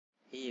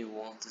Hey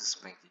everyone, this is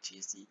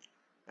Maggiethegsd,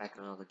 back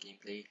on another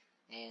gameplay,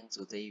 and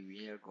today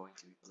we are going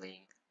to be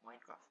playing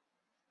Minecraft.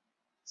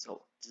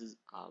 So this is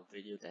a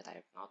video that I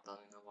have not done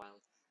in a while.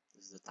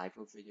 This is the type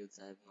of video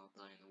that I have not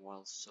done in a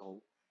while.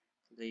 So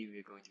today we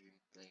are going to be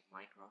playing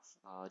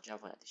Minecraft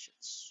Java edition.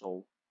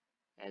 So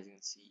as you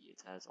can see,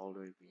 it has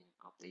already been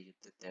updated.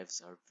 The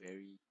devs are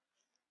very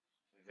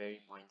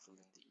mindful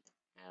indeed.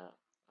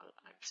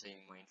 I'm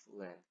saying mindful,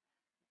 and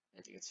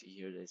as you can see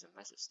here, there's a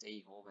message: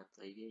 stay home and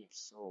play games.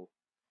 So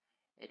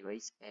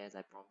anyways, as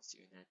I promised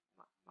you in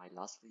my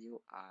last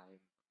video, I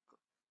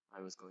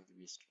was going to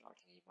be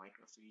starting a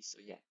Minecraft series. So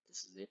yeah,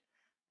 this is it.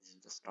 This is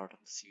the start of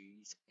the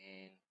series,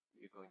 and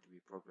we're going to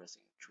be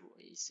progressing through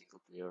a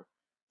single player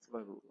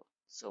survival world.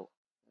 So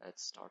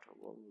let's start our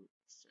world.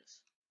 Let's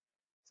just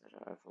set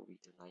our FOV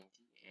to 90,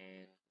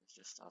 and let's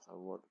just start our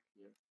world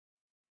here.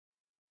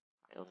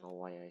 I don't know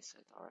why I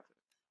said RF.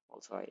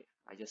 Also,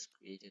 I just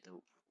created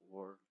a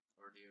world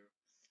earlier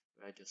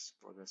where I just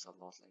progress a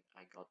lot. Like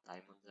I got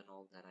diamonds and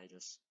all, then I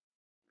just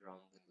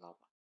drowned in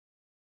lava.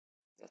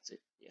 That's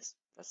it. Yes,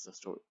 that's the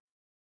story.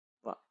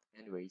 But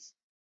anyways,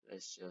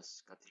 let's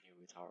just continue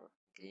with our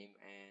game,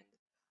 and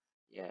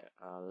yeah,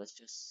 let's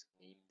just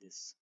name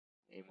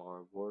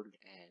our world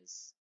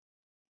as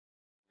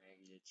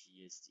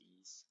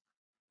Maggiethegsd's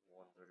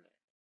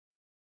Wonderland,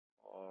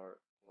 or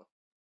what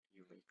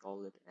you may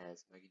call it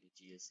as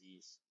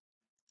Maggiethegsd's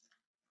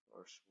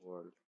First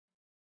World.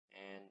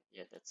 And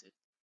yeah, that's it.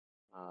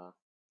 Uh,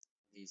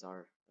 these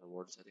are the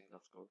world settings,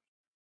 of course,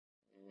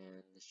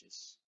 and let's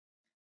just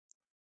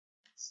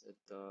set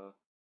the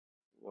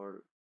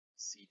world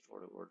seed for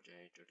the world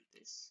generator to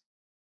this.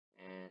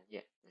 And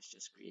yeah, let's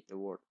just create the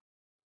world.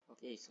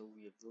 Okay, so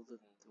we have built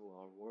it into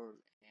our world,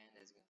 and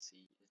as you can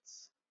see,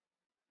 it's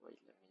wait,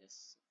 let me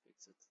just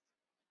fix it,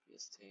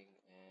 previous thing,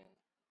 and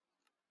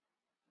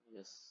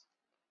just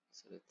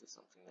set it to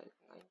something like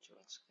 9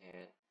 chunks.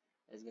 And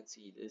as you can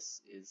see, this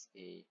is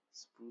a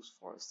spruce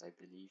forest, I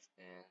believe.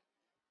 And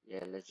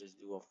yeah, let's just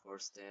do a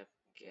first step,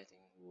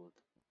 getting wood.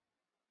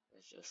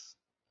 Let's just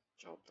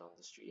chop down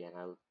this tree, and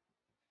I'll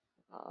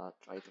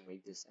try to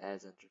make this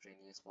as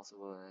entertaining as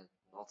possible and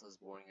not as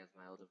boring as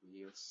my other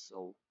videos.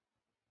 So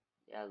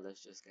yeah,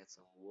 let's just get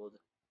some wood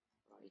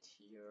right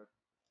here,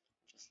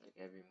 just like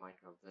every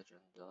Minecraft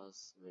veteran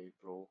does, very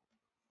pro.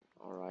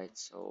 Alright,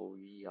 so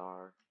we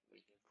are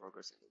making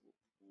progress in the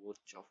wood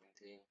chopping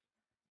thing.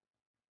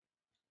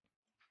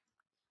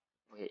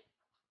 Okay,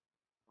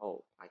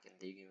 oh, I can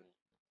dig even.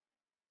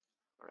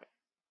 Alright,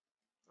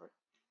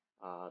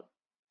 alright.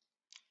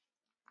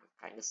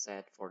 I'm kinda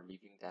sad for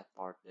leaving that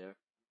part there,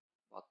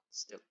 but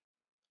still,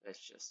 let's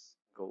just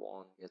go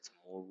on, get some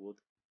more wood,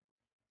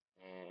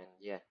 and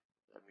yeah,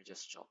 let me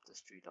just chop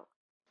this tree down.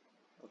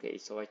 Okay,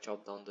 so I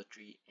chopped down the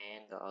tree,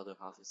 and the other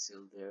half is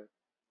still there.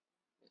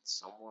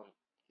 It's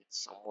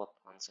somewhat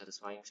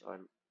unsatisfying, so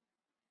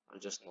I'll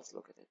just not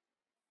look at it,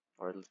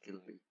 or it'll kill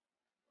me.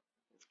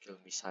 It'll kill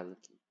me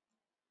silently.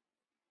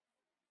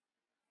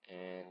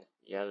 And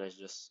yeah, let's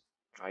just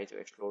try to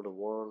explore the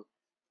world.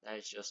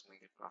 Let's just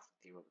make a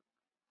crafting table.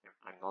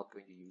 I'm not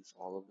going to use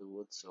all of the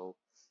wood, so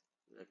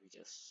let me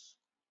just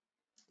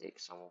take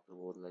some of the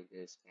wood like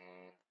this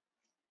and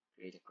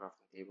create a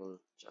crafting table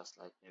just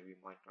like every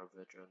Minecraft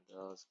veteran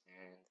does.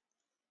 And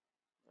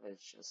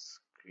let's just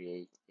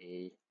create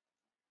a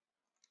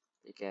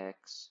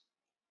pickaxe.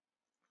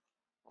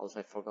 Also,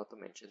 I forgot to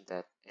mention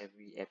that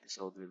every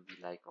episode will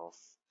be like of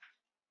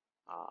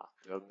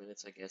 12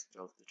 minutes, I guess,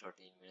 12 to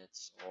 13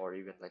 minutes, or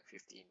even like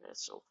 15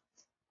 minutes. So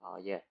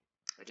yeah,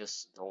 I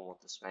just don't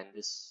want to spend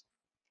this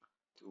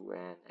to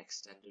an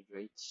extended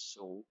rate,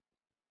 so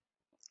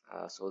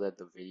that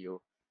the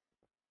video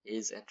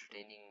is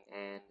entertaining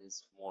and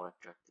is more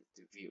attractive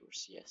to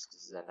viewers. Yes,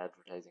 this is an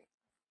advertising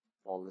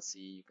policy,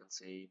 you can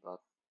say,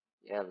 but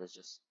yeah, let's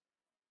just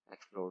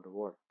explore the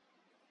world.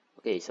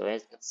 Okay, so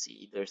as you can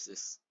see, there's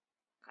this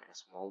kind of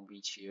small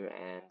beach here,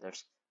 and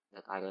there's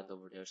that island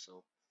over there.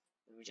 So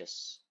let me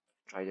just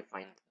try to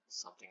find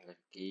something like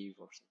a cave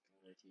or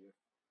something right here.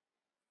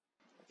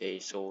 Okay,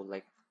 so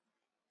like,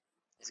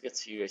 let's get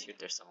serious here.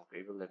 There's some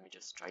gravel. Let me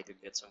just try to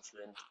get some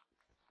flint.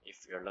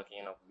 If we're lucky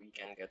enough, we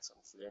can get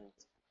some flint.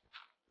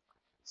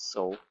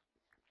 So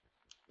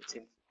I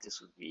think this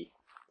would be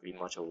pretty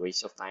much a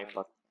waste of time,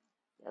 but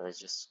yeah, let's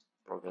just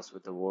progress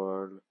with the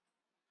world.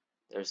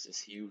 There's this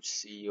huge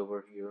sea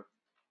over here.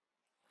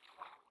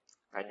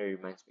 Kinda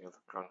reminds me of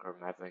a Crunker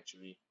map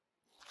actually.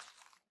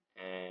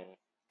 And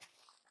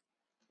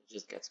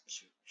just get some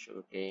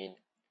sugar cane.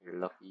 You're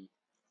lucky.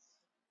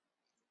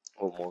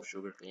 Oh, more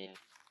sugar cane.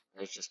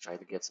 Let's just try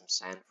to get some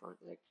sand for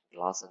like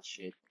glass and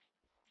shit.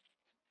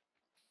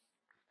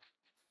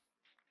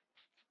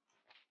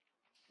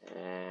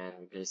 And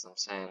we get some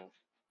sand.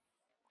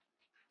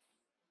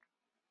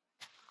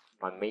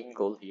 My main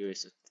goal here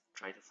is to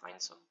try to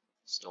find some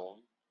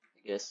stone,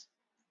 I guess,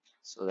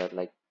 so that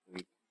like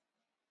we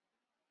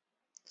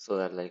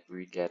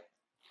get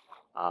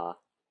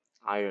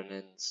iron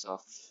and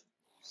stuff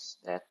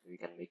that we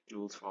can make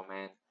tools from.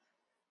 And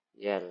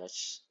yeah,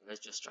 let's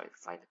just try to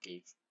find a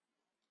cave.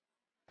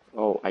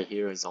 Oh, I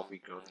hear a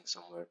zombie groaning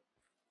somewhere.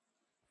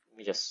 Let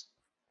me just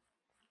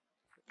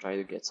try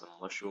to get some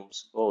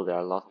mushrooms. Oh, there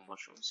are a lot of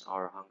mushrooms.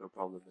 Our hunger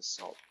problem is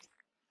solved.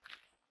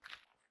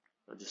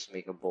 I'll just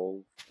make a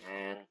bowl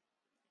and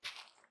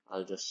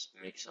I'll just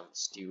make some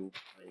stew,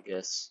 I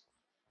guess.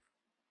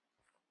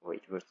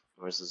 Wait,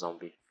 where's the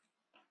zombie?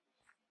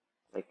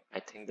 Like,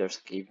 I think there's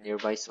a cave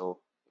nearby, so,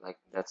 like,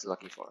 that's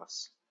lucky for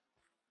us.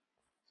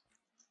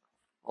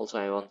 Also,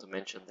 I want to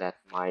mention that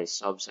my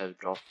subs have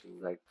dropped to,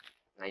 like,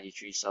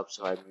 93 subs,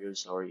 so I'm really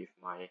sorry if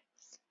my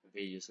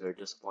videos were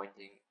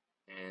disappointing.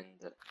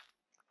 And,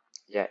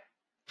 yeah.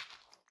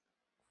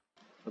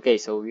 Okay,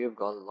 so we have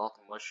got a lot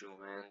of mushroom,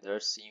 and there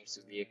seems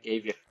to be a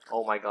cave here.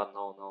 Oh my god,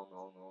 no, no,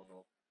 no, no,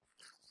 no.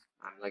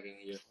 I'm lagging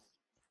here.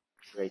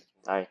 Great,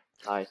 die,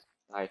 die,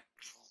 die,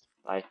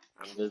 die.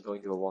 I'm just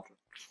going to the water.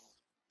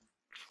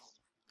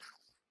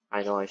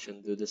 I know I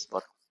shouldn't do this,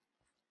 but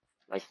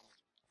like,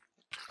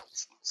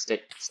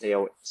 stay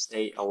away,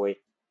 stay away,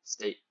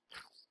 stay,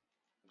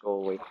 go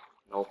away.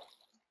 No,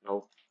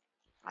 no.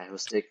 I have a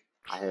stick.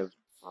 I have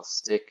a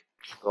stick.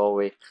 Go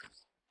away.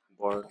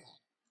 Burn.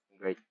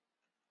 Great.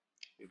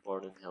 We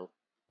burn in hell.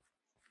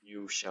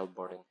 You shall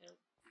burn in hell.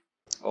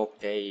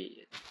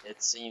 Okay,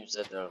 it seems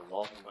that there are a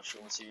lot of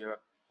mushrooms here,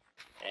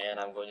 and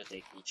I'm going to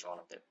take each one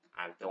of them.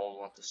 I don't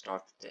want to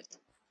start with it.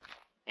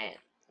 And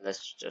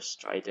let's just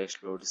try to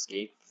explore this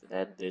cave.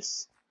 That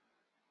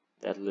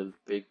little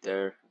pig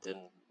there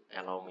didn't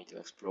allow me to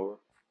explore,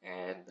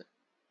 and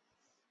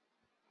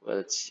well,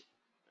 it's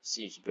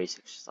seems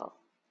basic stuff.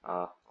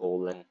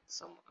 Coal and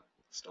some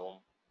stone.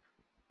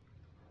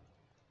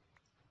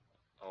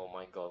 Oh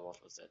my god,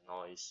 what was that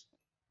noise?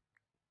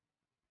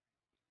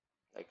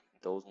 Like,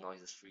 those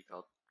noises freak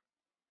out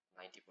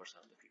 90%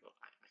 of the people.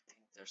 I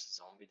think there's a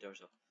zombie there,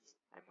 so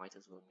I might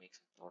as well make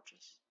some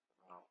torches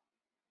for now.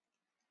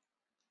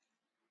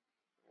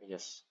 Let me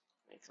just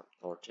make some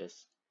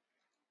torches,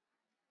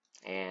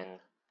 and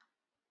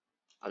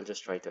I'll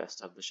just try to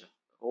establish a.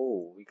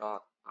 Oh, we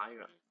got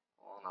iron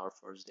on our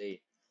first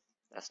day.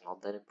 That's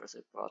not that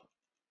impressive, but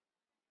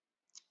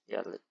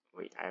yeah.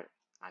 Wait, I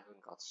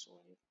haven't got stone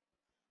yet.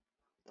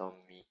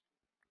 Dummy.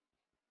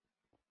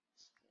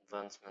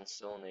 Advancement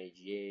Stone Age,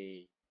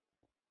 yay.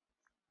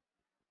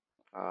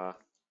 Uh,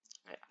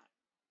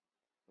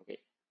 okay.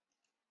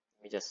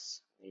 Let me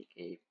just make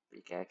a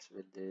pickaxe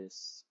with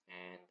this,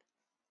 and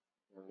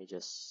let me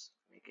just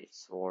make a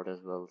sword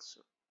as well.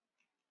 So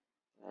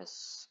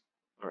that's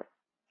alright.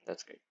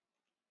 That's great.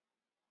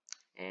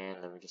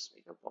 And let me just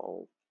make a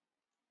bowl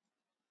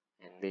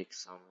and make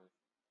some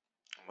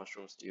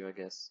mushroom stew, I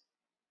guess.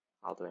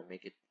 How do I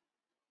make it?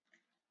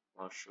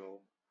 Mushroom.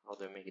 How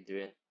do I make it do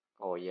it?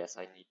 Oh yes,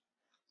 I need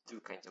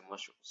two kinds of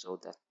mushrooms, so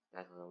that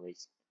will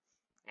waste.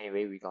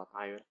 Anyway, we got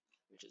iron,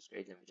 which is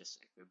great. Let me just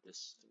equip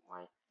this to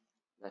my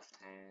left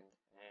hand,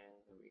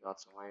 and we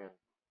got some iron.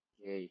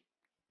 Yay.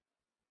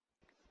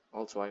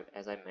 Also,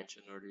 as I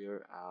mentioned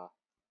earlier,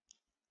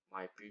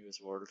 my previous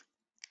world,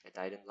 I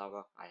died in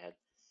lava. I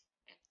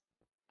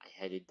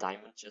had a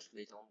diamond chest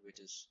plate on, which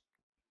is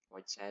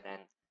quite sad,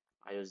 and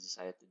I just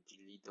decided to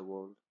delete the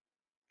world.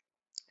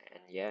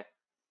 And yeah,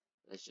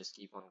 let's just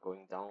keep on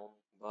going down.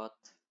 But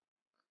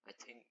I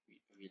think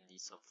we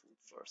need some food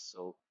first,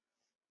 so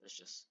let's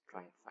just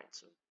try and find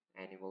some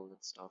animal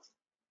and stuff.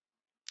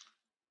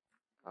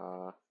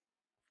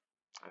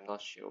 I'm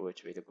not sure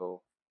which way to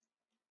go,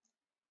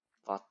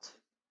 but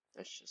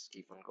let's just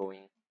keep on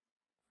going.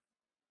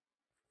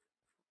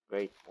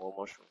 Great, more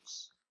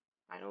mushrooms.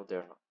 I know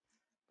they're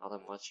not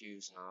that much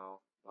use now,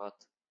 but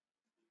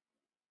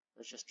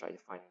let's just try to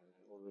find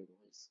animal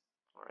ways.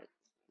 Alright,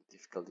 the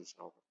difficulty is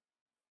normal.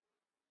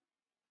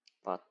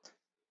 But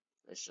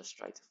let's just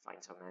try to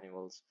find some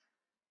animals.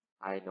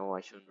 I know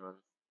I shouldn't run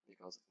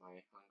because of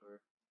my hunger.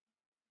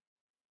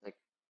 Like,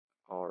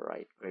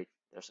 alright, great,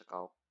 there's a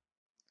cow.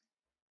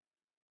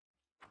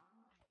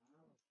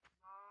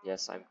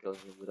 Yes, I'm killing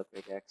him with a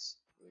pickaxe,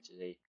 which is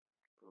a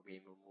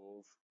pro-gamer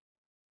move.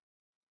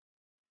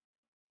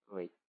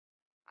 Wait,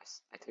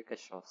 I think I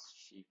saw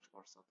sheep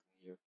or something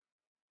here.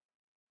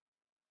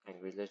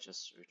 Anyway, let's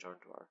just return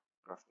to our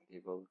crafting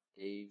table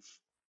cave.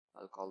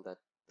 I'll call that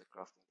the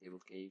crafting table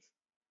cave.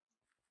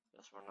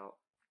 Just for now.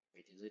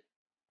 Wait, is it?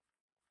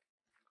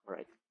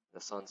 Alright,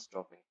 the sun's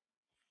dropping.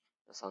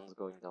 The sun's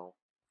going down.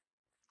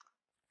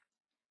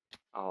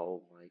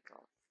 Oh my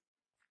god.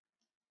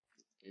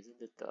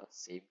 Isn't it the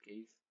same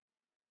cave?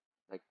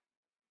 Like,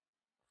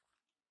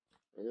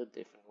 is it a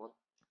different one?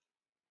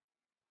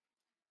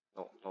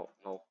 No, no,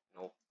 no,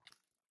 no.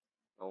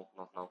 No,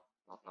 not now.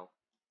 Not now.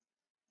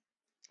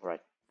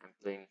 Alright, I'm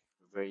playing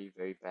very,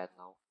 very bad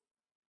now.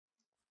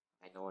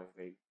 I know I'm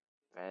very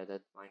bad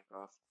at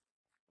Minecraft,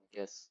 I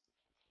guess.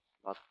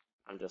 But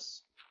I'll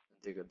just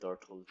dig a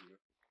dirt hole here.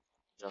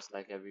 Just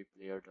like every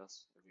player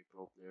does. Every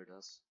pro player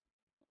does.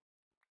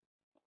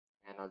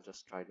 And I'll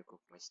just try to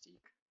cook my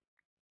steak.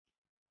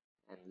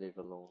 And live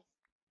alone.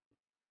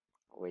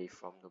 Away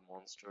from the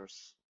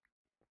monsters,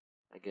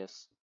 I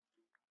guess.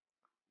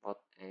 But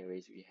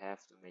anyways, we have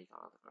to make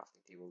another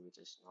crafting table, which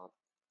is not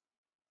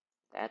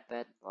that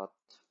bad, but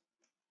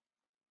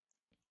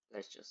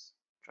Let's just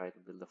try to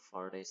build a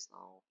furnace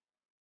now.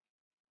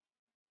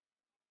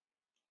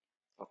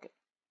 Okay,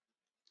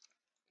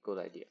 good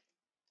idea.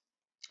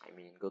 I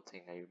mean, good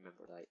thing I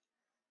remember that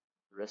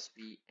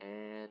recipe.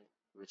 And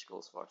which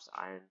goes first,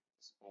 iron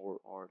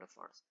or the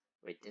furnace?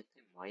 Wait, didn't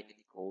I mine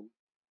any coal?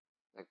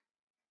 Like,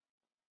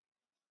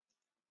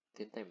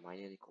 didn't I mine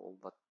any coal?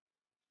 But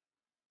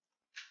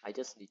I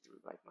just need to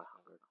revive my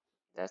hunger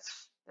now.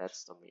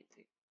 That's the main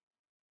thing.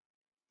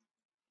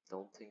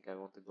 Don't think I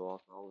want to go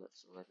out now.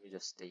 So let me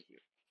just stay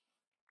here.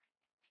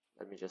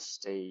 Let me just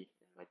stay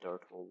in my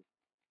dirt hole.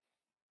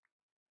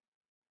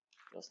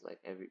 Just like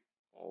every.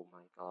 Oh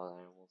my god! I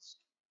almost.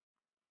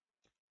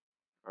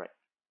 Alright.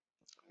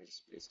 Let me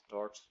just place a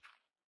torch.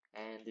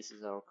 And this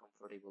is our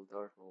comfortable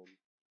dirt hole.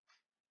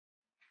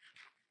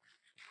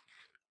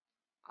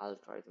 I'll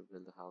try to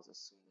build a house as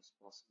soon as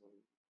possible.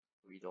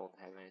 We don't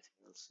have anything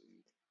else to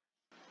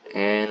eat.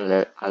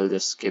 And I'll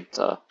just skip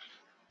the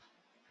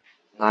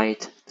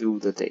night to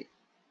the day.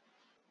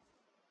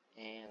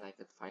 And I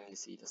could finally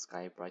see the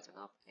sky brighten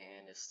up,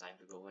 and it's time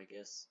to go, I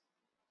guess.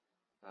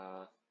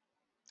 Uh,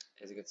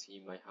 as you can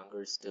see, my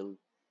hunger is still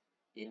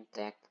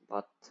intact,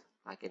 but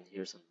I can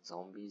hear some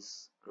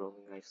zombies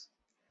growling, I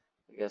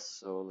guess.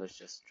 So let's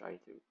just try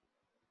to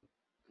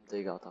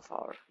dig out of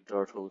our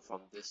dirt hole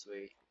from this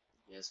way.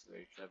 Yes,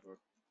 very clever.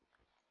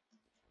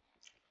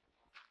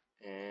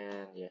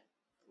 And yeah,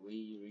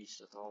 we reached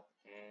the top,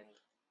 and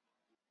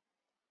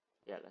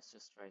yeah, let's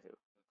just try to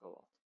go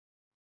out.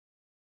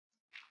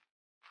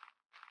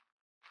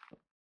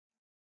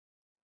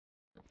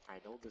 I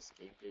know this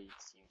gameplay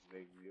seems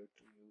very weird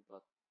to you,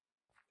 but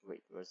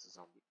wait, where's the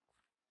zombie?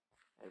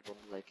 I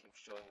wouldn't like him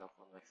showing up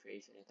on my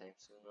face anytime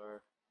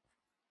sooner.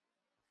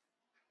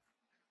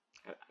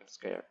 I'm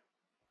scared.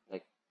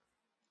 Like,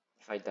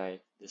 if I die,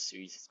 this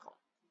series is gone.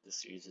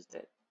 This series is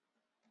dead.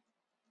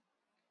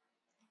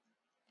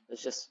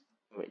 Let's just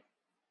wait.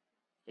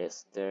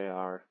 Yes, there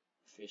are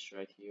fish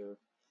right here.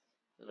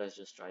 Let's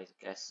just try to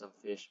catch some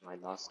fish. My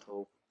last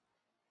hope.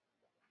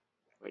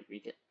 Wait,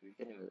 we can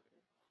even.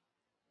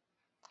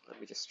 Let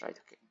me just try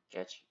to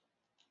catch.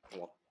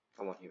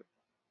 Come on here.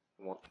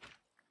 Come on.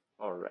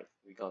 All right,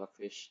 we got a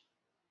fish.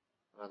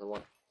 Another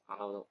one.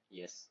 Another.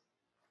 Yes.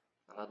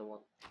 Another one.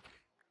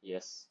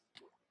 Yes.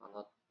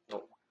 Another.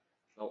 No.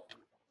 No.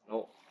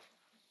 No.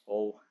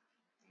 Oh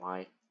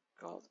my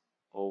god.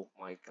 Oh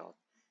my god.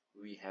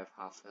 We have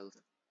half health.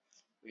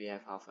 We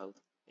have half health.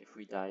 If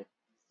we die,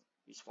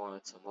 we spawn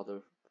at some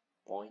other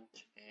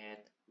point and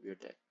we're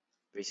dead.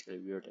 Basically,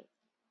 we're dead.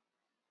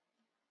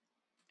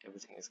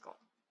 Everything is gone.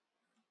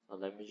 Now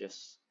let me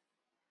just.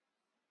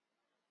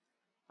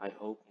 I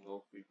hope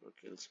no creeper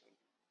kills me.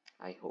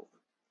 I hope.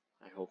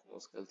 I hope no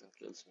skeleton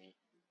kills me.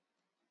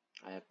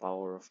 I have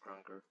power of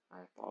Crunker. I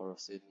have power of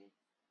Sydney.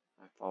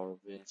 I have power of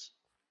Vince.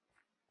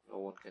 No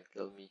one can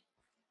kill me.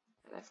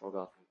 And I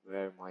forgot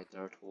where my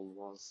dirt hole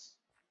was.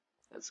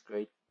 That's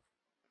great.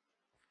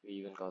 We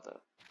even got a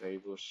berry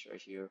bush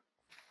right here.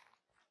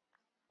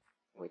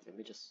 Wait, let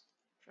me just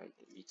try to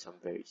eat some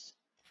berries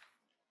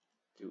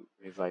to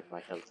revive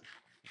my health.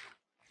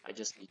 I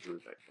just need to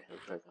revive my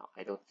health right now.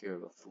 I don't care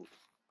about food.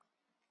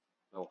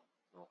 No,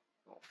 no,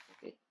 no.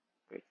 Okay,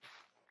 great,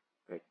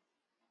 great.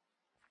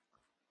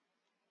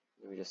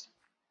 Let me just.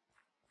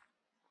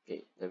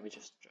 Okay, let me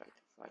just try to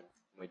find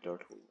my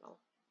dirt hole now.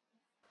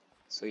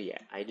 So yeah,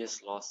 I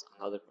just lost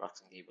another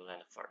crafting table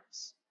and a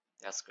furnace.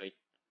 That's great.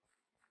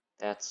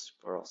 That's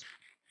super awesome.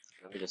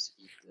 Let me just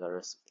eat the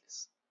rest of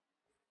this.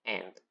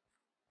 And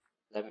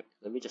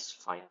let me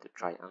just find to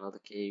try another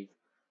cave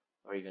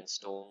or even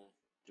stone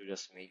to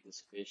just make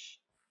this fish.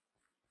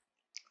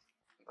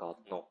 God,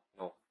 no,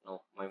 no,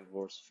 no, my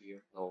worst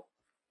fear, no,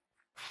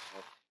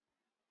 no,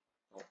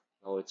 no,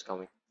 no, it's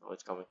coming, no,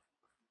 it's coming,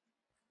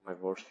 my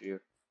worst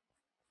fear.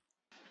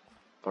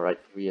 Alright,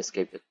 we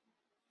escaped it.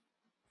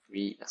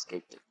 We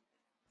escaped it.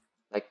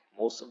 Like,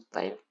 most of the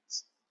time,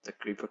 the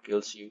creeper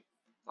kills you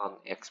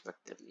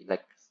unexpectedly.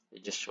 Like,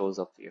 it just shows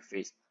up to your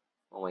face.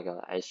 Oh my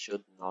god, I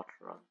should not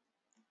run.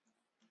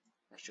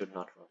 I should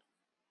not run.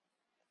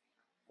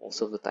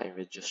 Most of the time,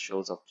 it just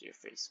shows up to your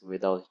face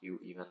without you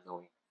even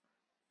knowing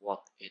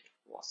what it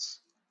was.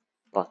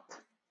 But,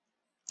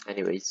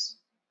 anyways,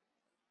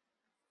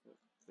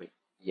 wait,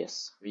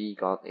 yes, we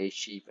got a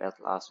sheep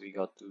at last. We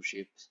got 2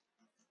 sheep.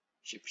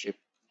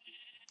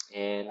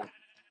 And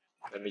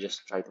let me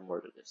just try to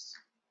murder this.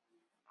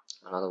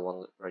 Another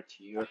one right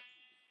here.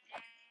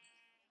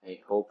 I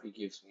hope he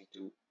gives me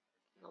 2.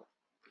 No,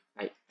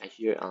 I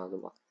hear another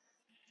one.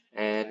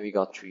 And we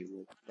got 3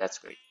 wool. That's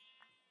great.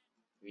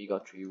 We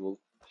got 3 wool.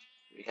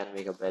 We can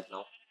make a bed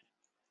now.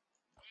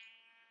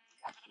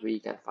 We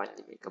can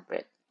finally make a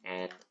bed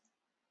and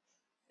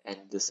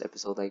end this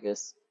episode, I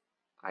guess.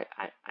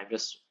 I'm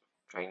just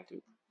trying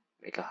to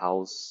make a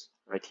house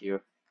right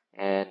here.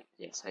 And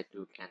yes, I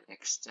took an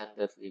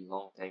extendedly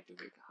long time to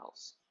make a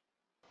house.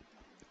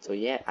 So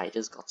yeah, I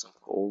just got some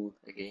coal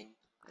again.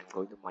 I'm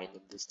going to mine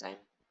them this time.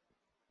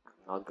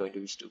 I'm not going to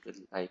be stupid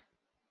like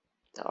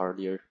the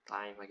earlier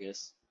time, I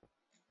guess.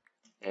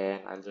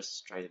 And I'll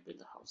just try to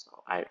build a house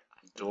now.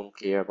 I don't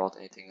care about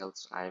anything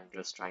else. I'm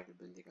just trying to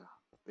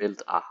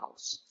build a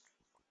house.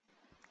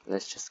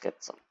 Let's just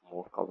get some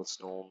more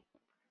cobblestone.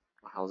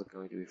 My house is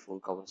going to be full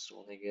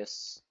cobblestone, I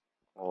guess,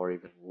 or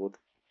even wood,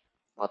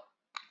 but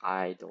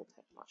I don't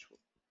have much wood.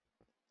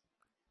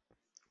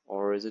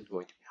 Or is it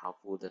going to be half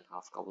wood and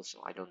half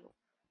cobblestone? I don't know.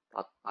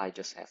 But I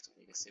just have to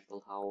make a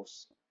simple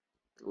house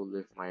to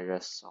live my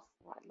rest of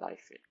my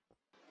life in.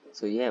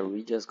 So yeah,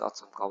 we just got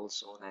some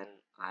cobblestone and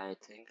I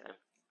think I'm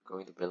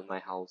going to build my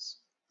house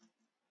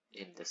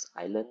in this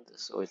island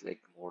so it's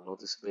like more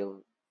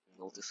noticeable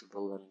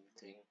and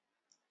thing.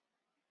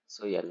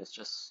 So yeah, let's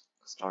just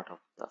start off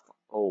the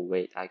oh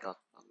wait, I got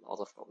a lot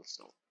of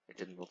cobblestone. I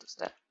didn't notice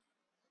that.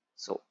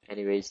 So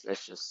anyways,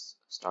 let's just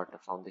start the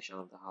foundation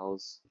of the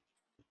house.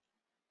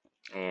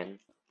 And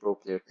pro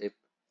player tip,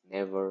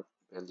 never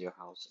build your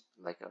house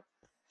like a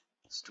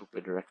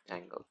stupid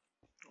rectangle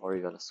or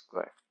even a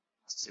square,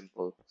 a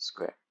simple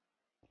square.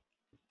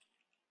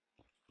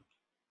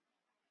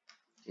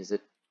 Is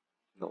it?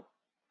 No,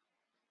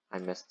 I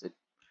messed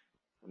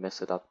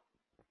it up.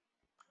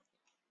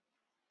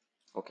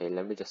 Okay,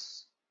 let me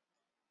just,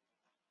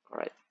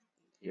 alright,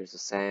 here's the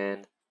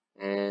sand,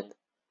 and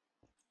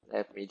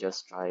let me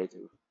just try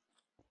to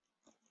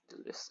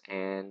do this,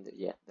 and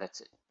yeah,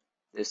 that's it.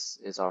 This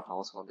is our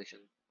house foundation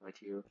right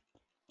here,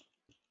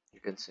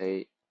 you can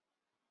say,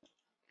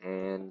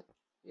 and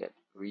yeah,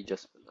 we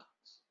just built the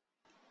house.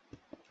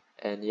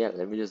 And yeah,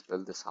 let me just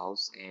build this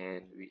house,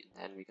 and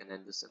then we can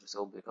end this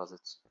episode because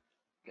it's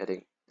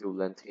getting too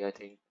lengthy. I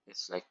think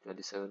it's like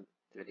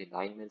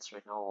 29 minutes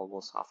right now,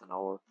 almost half an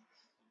hour.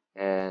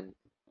 And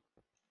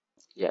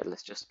yeah,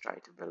 let's just try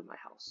to build my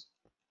house.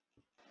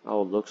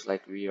 Oh, looks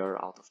like we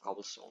are out of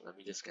cobblestone. Let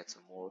me just get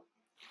some more.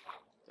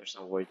 There's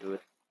no way to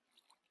it.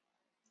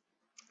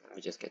 Let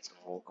me just get some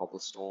more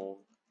cobblestone.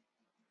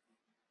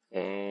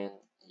 And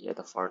yeah,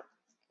 the farm.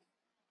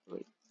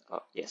 Wait.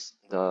 Yes,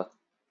 the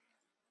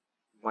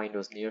mine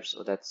was near,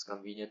 so that's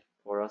convenient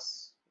for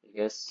us, I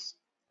guess.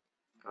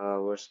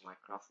 Where's my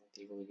crafting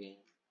table again?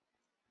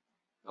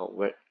 No,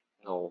 where?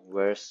 No,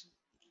 where is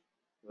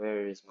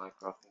my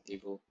crafting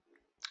table?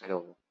 I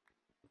don't know.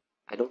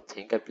 I don't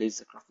think I placed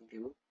the crafting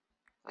table.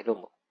 I don't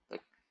know.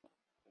 Like,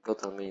 go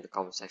tell me in the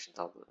comment section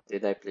down below.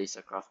 Did I place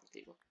a crafting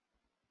table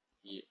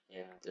here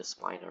in this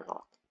mine or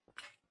not?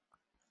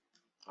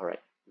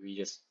 Alright, we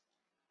just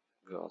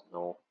got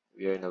no.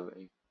 We are in a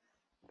very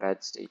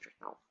bad state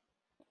right now.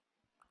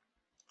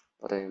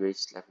 But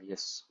anyways, let me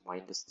just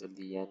mine this till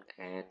the end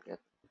and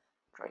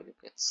try to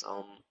get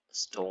some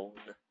stone.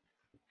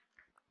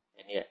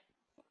 And yeah.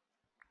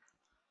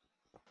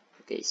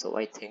 Okay, so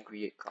I think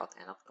we got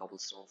enough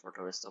cobblestone for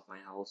the rest of my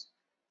house.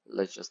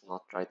 Let's just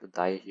not try to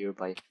die here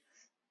by...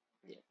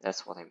 Yeah,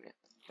 that's what I meant.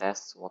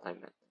 That's what I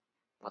meant.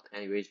 But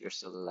anyways, we're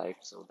still alive,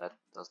 so that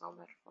does not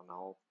matter for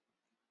now.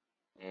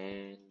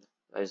 And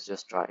let's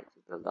just try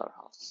to build our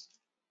house.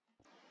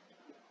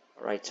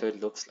 Alright, so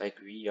it looks like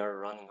we are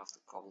running off the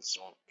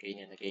cobblestone again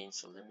and again,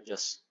 so let me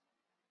just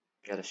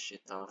get a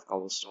shit ton of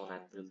cobblestone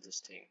and build this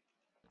thing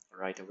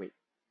right away.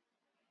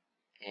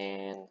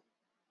 And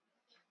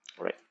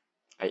alright,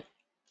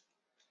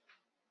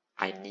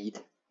 I need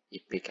a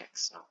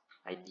pickaxe now.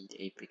 I need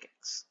a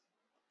pickaxe.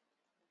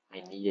 I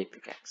need a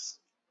pickaxe.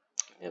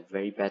 I'm in a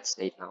very bad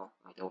state now.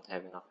 I don't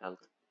have enough health.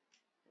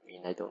 I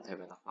mean, I don't have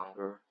enough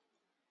hunger.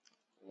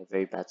 I'm in a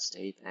very bad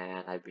state,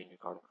 and I've been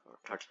recording for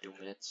 32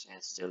 minutes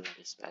and still in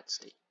this bad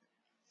state.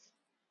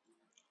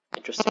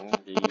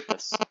 Interestingly,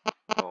 because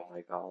oh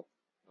my god,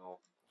 no.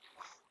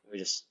 Let me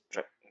just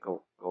try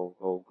go.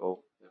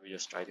 Let me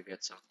just try to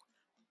get some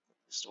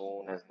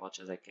stone as much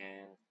as I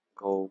can.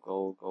 Go.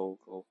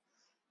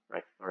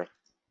 Right, alright.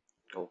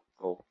 Go.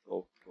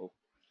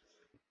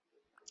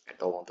 I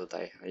don't want to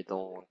die. I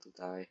don't want to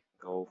die.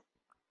 Go.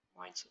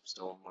 Mine some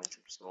stone.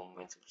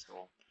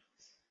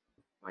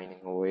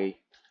 Mining away.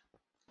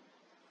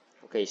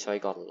 Okay, so I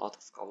got a lot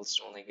of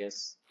cobblestone, I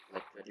guess.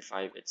 Like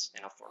 25, it's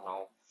enough for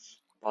now.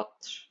 But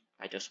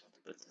I just want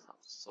to build the house,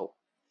 so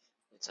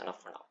it's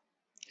enough for now,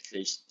 at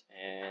least.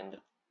 And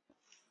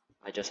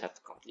I just have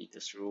to complete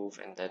this roof,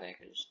 and then I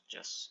can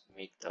just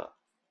make the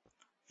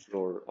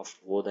floor of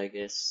wood, I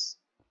guess.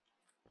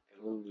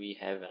 Will we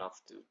have enough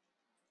to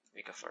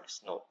make a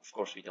furnace? No, of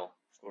course we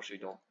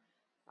don't.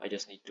 I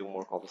just need 2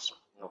 more cobblestone.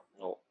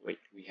 No, wait,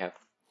 we have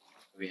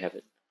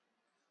it.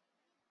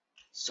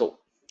 So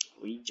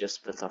we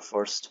just built our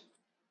first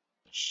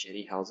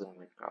shitty house in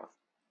Minecraft,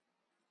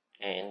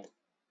 and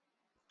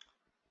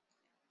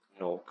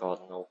no, god,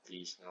 no,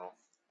 please, no.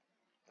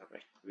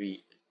 Alright,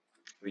 we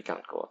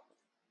can't go up.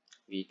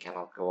 We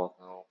cannot go up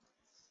now.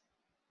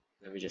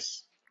 Let me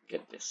just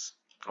get this.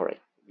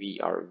 Alright, we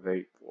are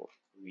very poor.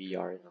 We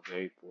are in a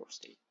very poor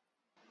state.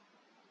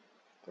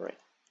 Alright,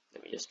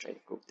 let me just try to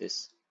cook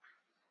this.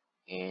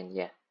 And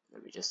yeah,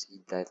 let me just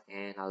eat that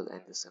and I'll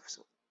end this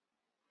episode.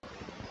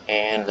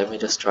 And let me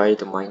just try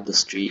to mine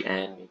this tree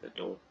and make a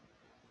door.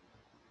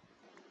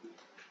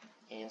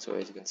 And so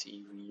as you can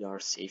see, we are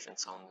safe and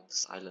sound on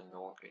this island.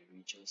 No one can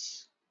reach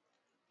us.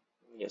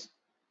 Let me just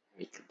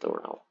make a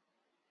door now.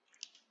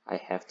 I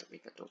have to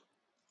make a door.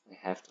 I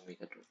have to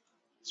make a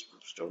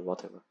spruce door,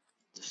 whatever.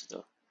 This is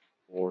the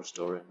worst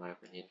door in my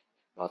opinion.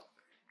 But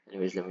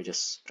anyways, let me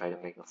just try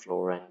to make a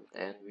floor and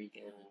then we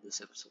can end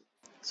this episode.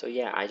 So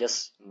yeah, I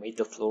just made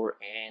the floor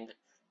and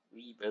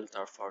we built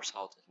our first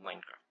house in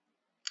Minecraft.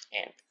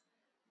 And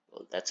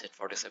well, that's it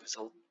for this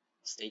episode.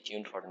 Stay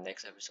tuned for the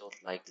next episode.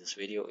 Like this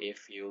video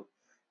if you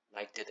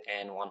liked it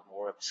and want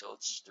more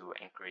episodes to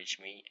encourage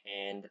me.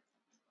 And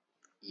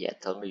yeah,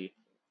 tell me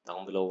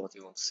down below what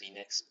you want to see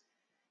next.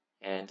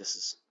 And this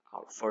is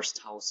our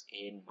first house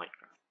in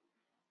Minecraft.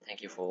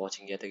 Thank you for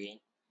watching yet again.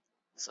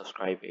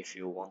 Subscribe if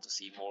you want to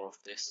see more of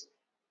this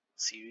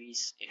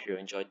series. If you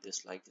enjoyed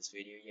this, like this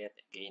video yet.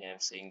 Again, I'm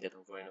saying that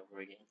over and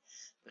over again.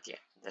 But yeah,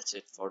 that's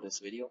it for this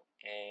video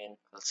and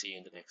I'll see you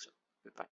in the next one. Goodbye.